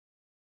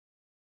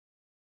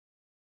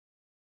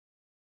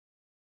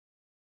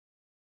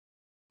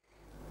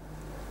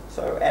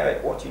So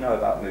Eric, what do you know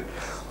about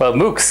MOOCs? Well,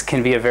 MOOCs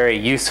can be a very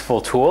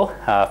useful tool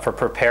for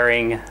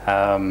preparing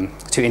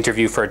to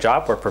interview for a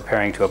job or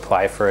preparing to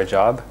apply for a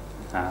job.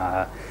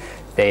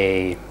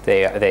 They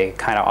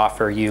kind of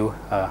offer you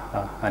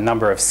a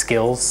number of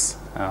skills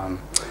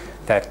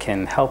that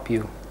can help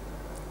you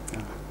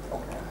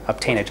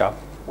obtain a job.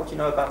 What do you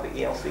know about the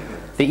ELC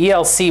MOOCs? The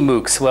ELC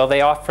MOOCs, well,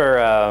 they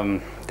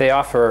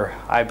offer,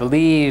 I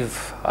believe,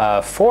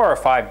 4 or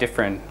 5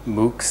 different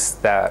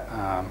MOOCs that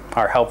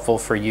are helpful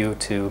for you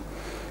to,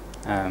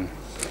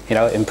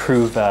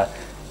 improve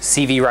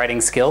CV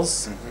writing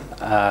skills,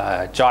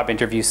 job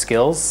interview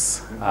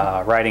skills,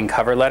 writing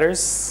cover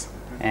letters,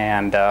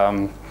 and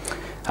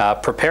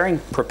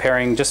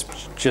preparing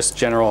just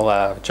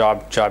general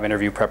job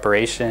interview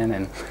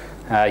preparation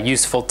and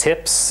useful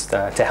tips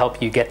to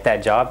help you get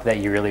that job that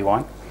you really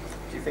want.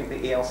 Do you think the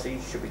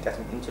ELC should be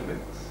getting into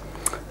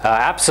MOOCs?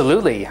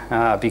 Absolutely,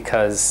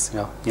 because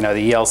the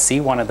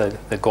ELC, one of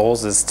the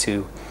goals is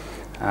to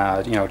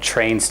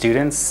train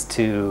students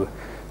to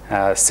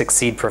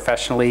succeed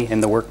professionally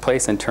in the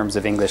workplace in terms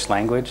of English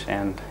language,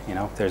 and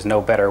there's no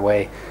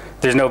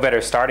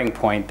better starting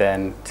point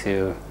than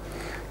to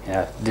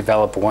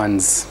develop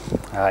one's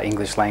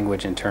English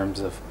language in terms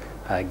of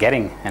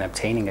getting and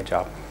obtaining a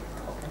job.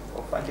 Okay.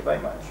 Well, thank you very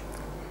much.